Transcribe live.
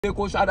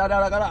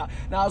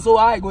Now so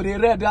I go the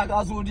red I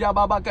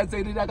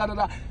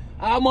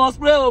must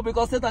pray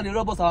because Satan dey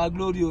rob us our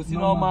glory. You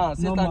know, man,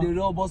 Satan dey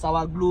rob us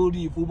our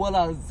glory.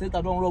 Footballers,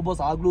 Satan don't rob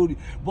us our glory.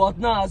 But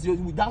now as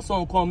that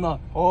song come now,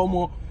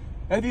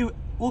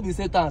 who be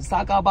Satan?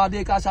 I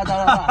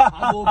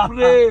go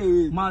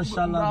pray.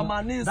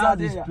 Mashallah. That's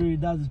the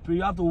spirit. That's the spirit.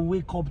 You have to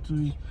wake up to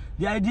it.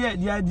 The idea is.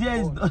 I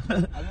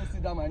don't see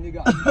that, my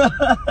nigga.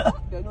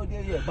 They're not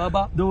there yet,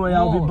 Baba. Don't worry,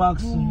 I'll be back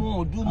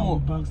soon. Do more.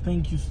 Back.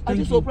 Thank you. I'm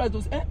just surprised.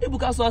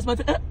 Ebuka song,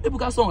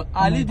 Ebuka song.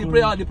 I lead the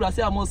prayer, the prayer.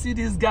 Say I must see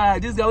this guy.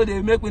 This guy where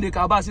they make me the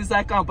kabash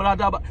inside camp.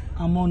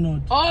 I'm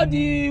honored. All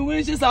the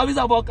winches service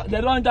about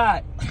they don't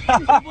die.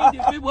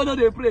 The people know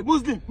they pray.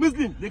 Muslim,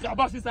 the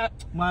kabash inside.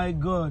 My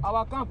God.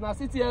 Our camp now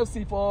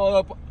CTFC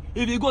for.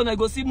 If you go and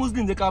go see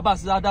Muslim, the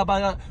kabash.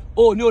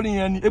 Oh, no,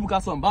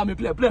 Ebuka song. But me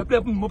play,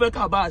 move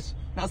kabash.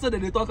 Now so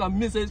they talk and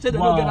me say they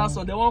don't get that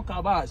song, they want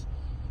kabash.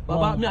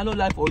 Baba, me I no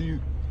lie for you.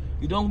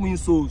 You don't win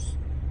souls.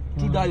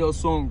 Through that your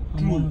song.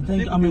 People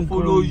they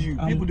follow you.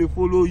 People they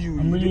follow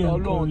you. Really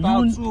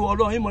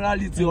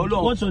Immorality.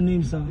 What's your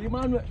name, sir?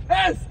 Emmanuel.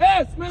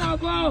 Yes, men are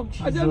come.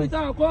 I tell me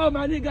time come,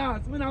 my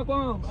niggas. Men are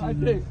come. I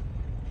say,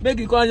 make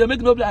it come. You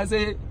make no play. I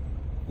say,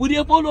 we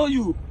they follow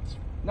you.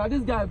 Now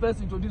this guy first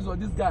introduced us.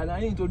 This guy now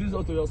he introduced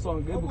us to your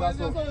song. Ebuka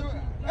song.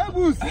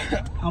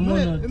 I'm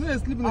honored. You know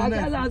sleeping in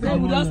the night.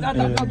 We just start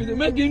to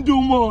make him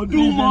do more.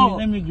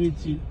 Let me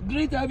greet you.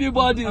 Greet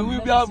everybody. We'll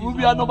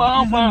be a number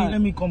one fan.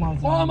 Let me come out.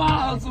 Come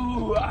out.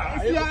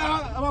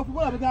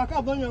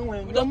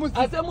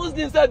 I say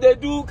Muslims said they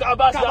do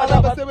kabash.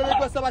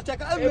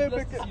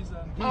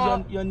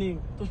 Your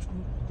name?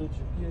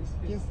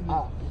 Yes.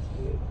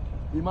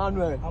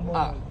 Emmanuel.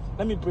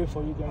 Let me pray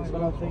for you guys.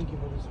 Father, thank you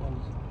for this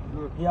one.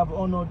 You have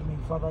honored me,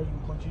 Father. You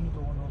continue to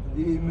honor me.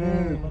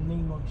 Amen. In the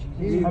name of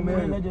Jesus. Amen. I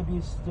pray let there be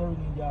a stirring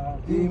in their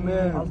heart.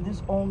 Amen. As this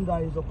hunger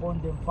is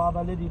upon them,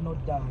 Father, let it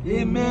not die.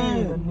 Amen.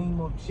 In the name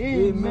of Jesus.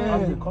 Amen.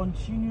 As they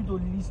continue to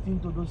listen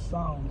to those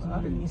sounds,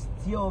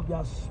 stir of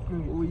their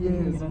spirit. Oh, yes.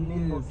 In the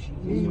name of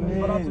Jesus.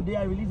 Amen. Father, today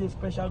I release a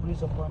special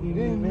grace upon them.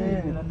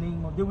 Amen. In the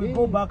name of, they will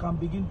go back and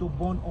begin to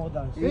burn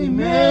others.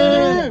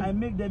 Amen. I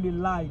make them a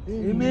light.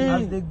 Amen.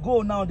 As they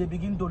go now, they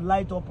begin to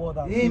light up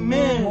others.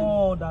 Amen.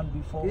 More than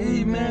before.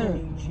 Amen.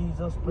 In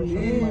Jesus' precious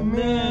name.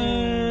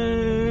 Amen.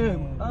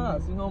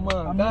 See no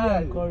man. I'm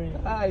really encouraged.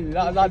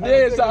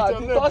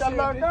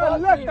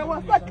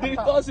 The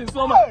toss is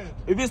so much.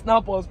 If it's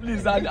snap us,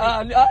 please.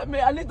 I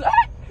need to.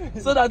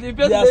 So that if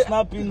they are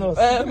snapping us.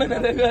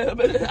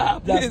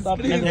 Please.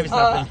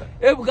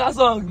 Ebuka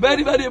song,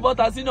 very, very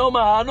important. See no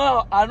man.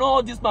 I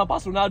know this man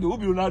pass Ronaldo. Who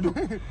be Ronaldo?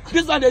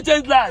 This one they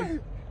change life.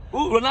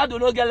 Ronaldo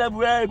no get level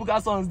where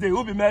Ebuka songs dey.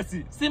 Who be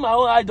Messi? See my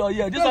own idol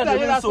here. This one they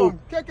win so.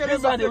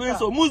 This one they win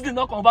so. Muslim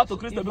not convert to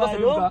Christian because I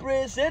don't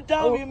pray,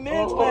 Satan will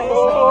make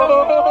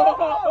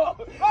myself.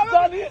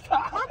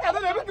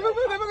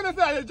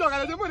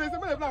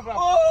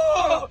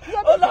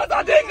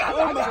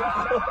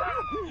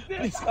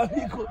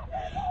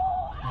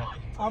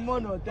 I'm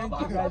honored. Thank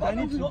you guys. I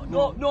need to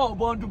no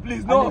bundle,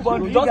 please. No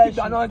bundle. Just keep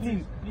the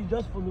anointing. Please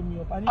just follow me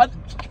up. I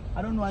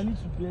don't know. I need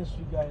to bless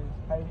you guys.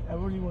 I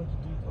really want to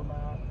do it for my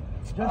heart.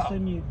 Just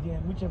send me a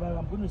DM, whichever.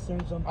 I'm going to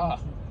send something to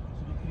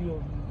the three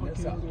of you.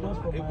 Okay,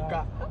 just for my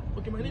heart.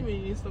 Okay, my name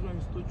is Instagram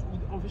is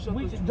official.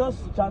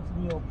 Just chat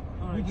me up.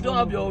 We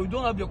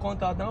don't have your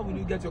contact now. Will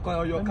you get your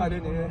contact or your card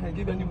and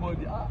give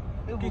anybody?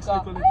 Ebuka.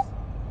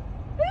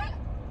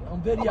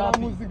 I'm very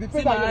happy.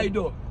 See my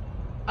idol.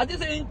 I just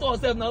say into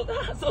yourself now.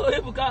 So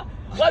Ebuka,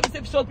 why do you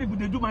say short people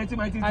they do my thing?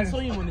 I saw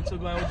him on the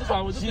Instagram.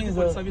 I was just waiting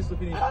for the service to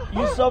finish.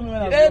 You saw me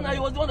when I was now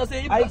you was the one that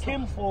say I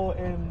came for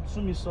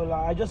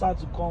Sumisola. I just had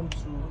to come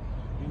to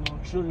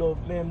show love.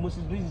 Man,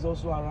 Moses Bliss is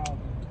also around.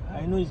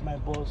 I know he's my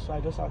boss, so I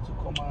just had to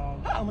come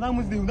around. I'm not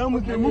Muslim.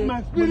 Move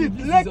my spirit.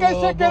 You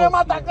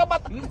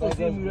used to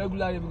see me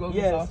regularly because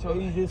yes,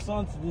 he's a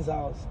son to this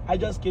house. I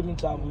just came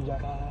into Abuja,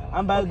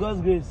 and by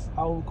God's grace,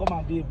 I will come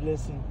and be a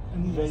blessing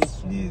very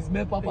soon. Please,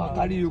 may Papa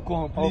carry you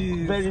come,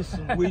 please. Very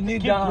soon. We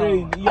need Keep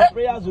praying. Your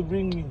prayers will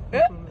bring me.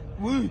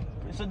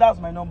 So that's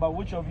my number.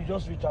 Which of you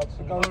just reach out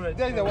to me?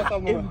 There is a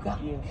WhatsApp number.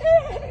 Yes.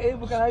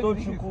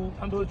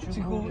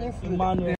 Tochukwu, Emmanuel.